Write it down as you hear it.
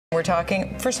We're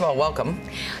talking, first of all, welcome.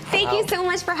 Thank you so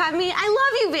much for having me. I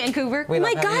love you, Vancouver. Oh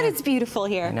my God, it's beautiful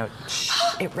here. I know.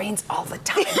 It rains all the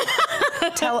time.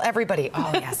 Tell everybody.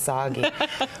 Oh, yeah, soggy.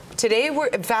 Today, we're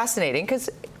fascinating because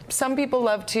some people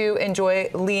love to enjoy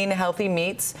lean, healthy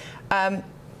meats,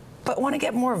 but want to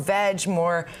get more veg,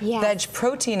 veg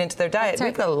protein into their diet.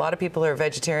 We've got a lot of people who are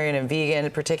vegetarian and vegan,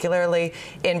 particularly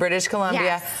in British Columbia.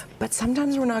 Yes. But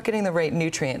sometimes we're not getting the right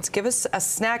nutrients. Give us a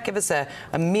snack, give us a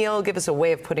meal, give us a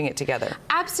way of putting it together.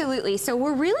 Absolutely. So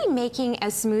we're really making a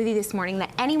smoothie this morning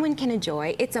that anyone can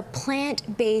enjoy. It's a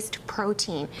plant-based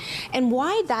protein. And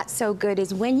why that's so good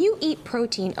is when you eat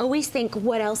protein, always think,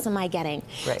 what else am I getting?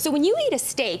 Right. So when you eat a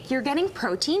steak, you're getting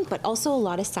protein, but also a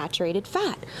lot of saturated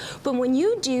fat. But when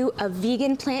you do a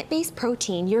vegan plant-based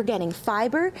protein, you're getting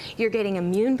fiber, you're getting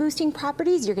immune-boosting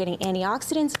properties, you're getting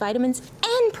antioxidants, vitamins,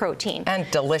 and protein. And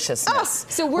deliciousness. Oh,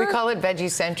 so we call it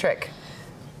veggie-centric.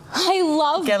 I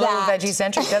love Get that. a little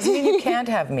veggie-centric. Doesn't mean you can't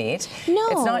have meat. No.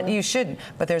 It's not you shouldn't,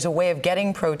 but there's a way of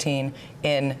getting protein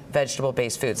in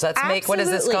vegetable-based foods. Let's make, what is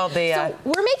this called? So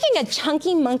we're making a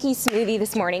chunky monkey smoothie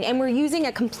this morning, and we're using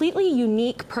a completely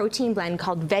unique protein blend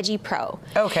called Veggie Pro.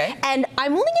 Okay. And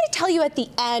I'm only going to tell you at the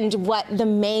end what the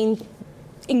main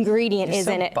ingredient is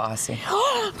in it. Bossy.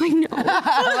 I know.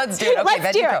 Let's do it. Okay,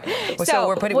 Veggie Pro.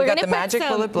 So we got the magic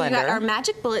bullet blender. We got our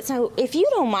magic bullet. So if you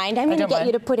don't mind, I'm going to get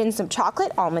you to put in some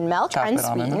chocolate almond milk,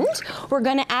 unsweetened. We're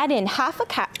going to add in half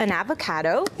an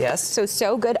avocado. Yes.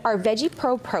 So good. Our Veggie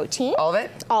Pro protein. All of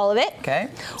it? All of it. Okay.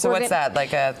 So what's that?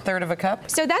 Like a third of a cup?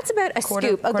 So that's about a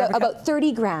scoop, about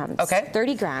 30 grams. Okay.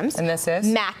 30 grams. And this is?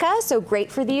 Maca, so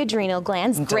great for the adrenal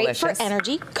glands. Delicious. Great for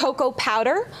energy. Cocoa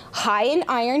powder, high in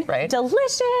iron. Right.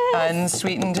 Delicious.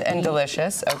 Unsweetened and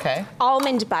delicious. Okay.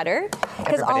 Almond butter.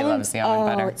 Everybody loves the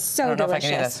almond butter. It's so I don't know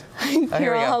delicious. if I can do this.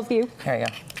 Here, I'll help you. Here we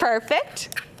go.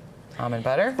 Perfect. Almond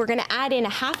butter. We're going to add in a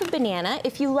half a banana.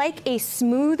 If you like a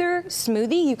smoother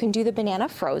smoothie, you can do the banana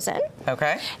frozen.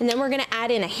 Okay. And then we're going to add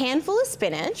in a handful of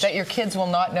spinach. That your kids will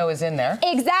not know is in there.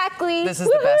 Exactly. This is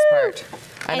the best part.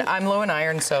 And I'm low in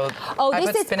iron, so I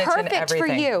put spinach in everything. This is perfect for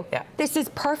you. Yeah. This is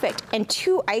perfect. And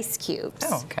 2 ice cubes.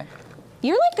 Oh, okay.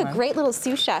 You're like a great little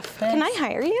sous chef. Thanks. Can I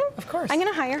hire you? Of course. I'm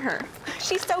going to hire her.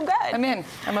 She's so good. I'm in.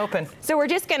 I'm open. So we're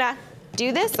just going to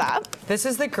do this up. This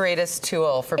is the greatest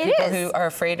tool for people who are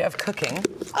afraid of cooking.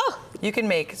 Oh. You can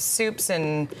make soups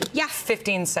in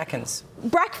 15 seconds.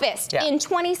 Breakfast in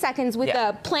 20 seconds with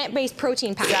a plant-based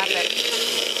protein powder.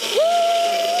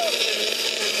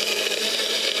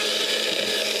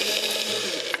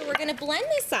 So we're going to blend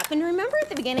this up. And remember at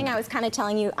the beginning I was kind of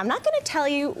telling you, I'm not going to tell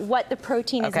you what the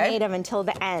protein is made of until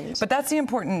the end. But that's the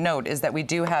important note, is that we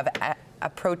do have a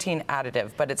protein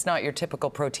additive, but it's not your typical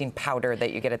protein powder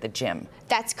that you get at the gym.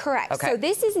 That's correct. Okay. So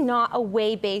this is not a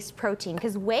whey-based protein,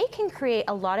 because whey can create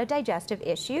a lot of digestive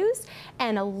issues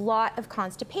and a lot of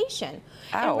constipation.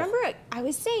 Ow. And remember, I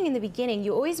was saying in the beginning,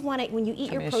 you always want it, when you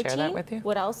eat your protein, share that with you?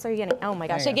 What else are you getting? Oh my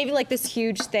gosh, I gave you like this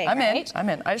huge thing, I'm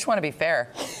in. I just want to be fair.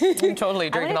 I'm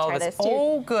totally drinking all of this.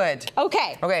 Oh, good.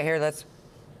 Okay. Okay, here, let's.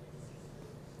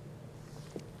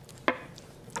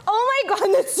 Oh my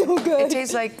God, that's so good. It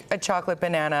tastes like a chocolate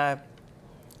banana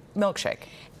milkshake.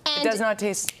 And it does not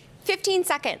taste. 15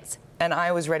 seconds. And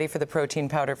I was ready for the protein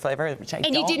powder flavor, which I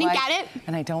don't like. And you didn't get it?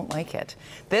 And I don't like it.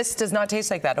 This does not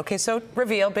taste like that. Okay, so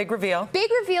reveal, big reveal. Big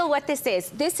reveal what this is.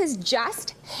 This has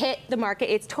just hit the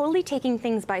market. It's totally taking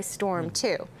things by storm,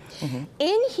 too.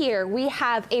 In here, we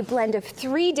have a blend of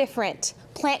 3 different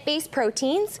plant-based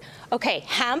proteins. Okay,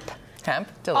 hemp.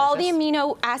 Delicious. All the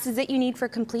amino acids that you need for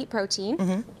complete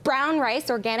protein. Brown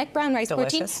rice, organic brown rice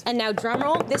protein. And now drum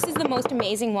roll, this is the most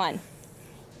amazing one.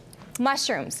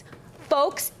 Mushrooms.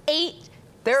 Folks, 8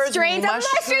 strains of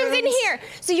mushrooms in here.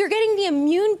 So you're getting the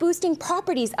immune boosting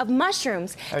properties of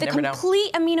mushrooms, the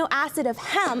complete amino acid of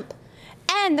hemp,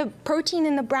 and the protein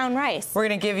in the brown rice. We're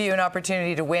going to give you an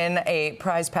opportunity to win a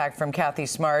prize pack from Kathy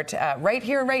Smart right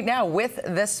here and right now with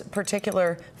this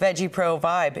particular Veggie Pro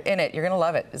vibe in it. You're going to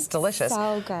love it. It's delicious.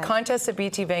 So good. Contest at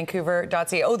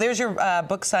btvancouver.ca. Oh, there's your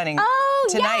book signing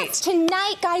tonight. Yes,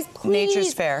 tonight, guys, please.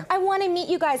 Nature's Fair. I want to meet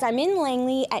you guys. I'm in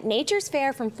Langley at Nature's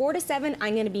Fair from 4 to 7.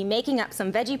 I'm going to be making up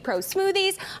some Veggie Pro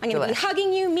smoothies. I'm going to be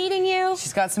hugging you, meeting you.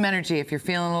 She's got some energy. If you're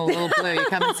feeling a little blue, you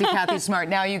come and see Kathy Smart.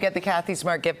 Now you get the Kathy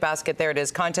Smart gift basket. There it is.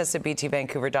 Contest at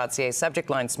btvancouver.ca. Subject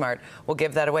line Smart. We'll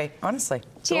give that away. Honestly.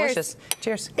 Cheers. Delicious.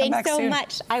 Cheers. Come Thanks back so soon.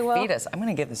 much. I will. Feed us. I'm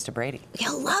going to give this to Brady.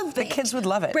 He'll love it. The kids would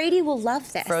love it. Brady will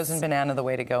love this. Frozen banana the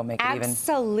way to go. Make it even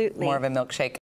more of a milkshake.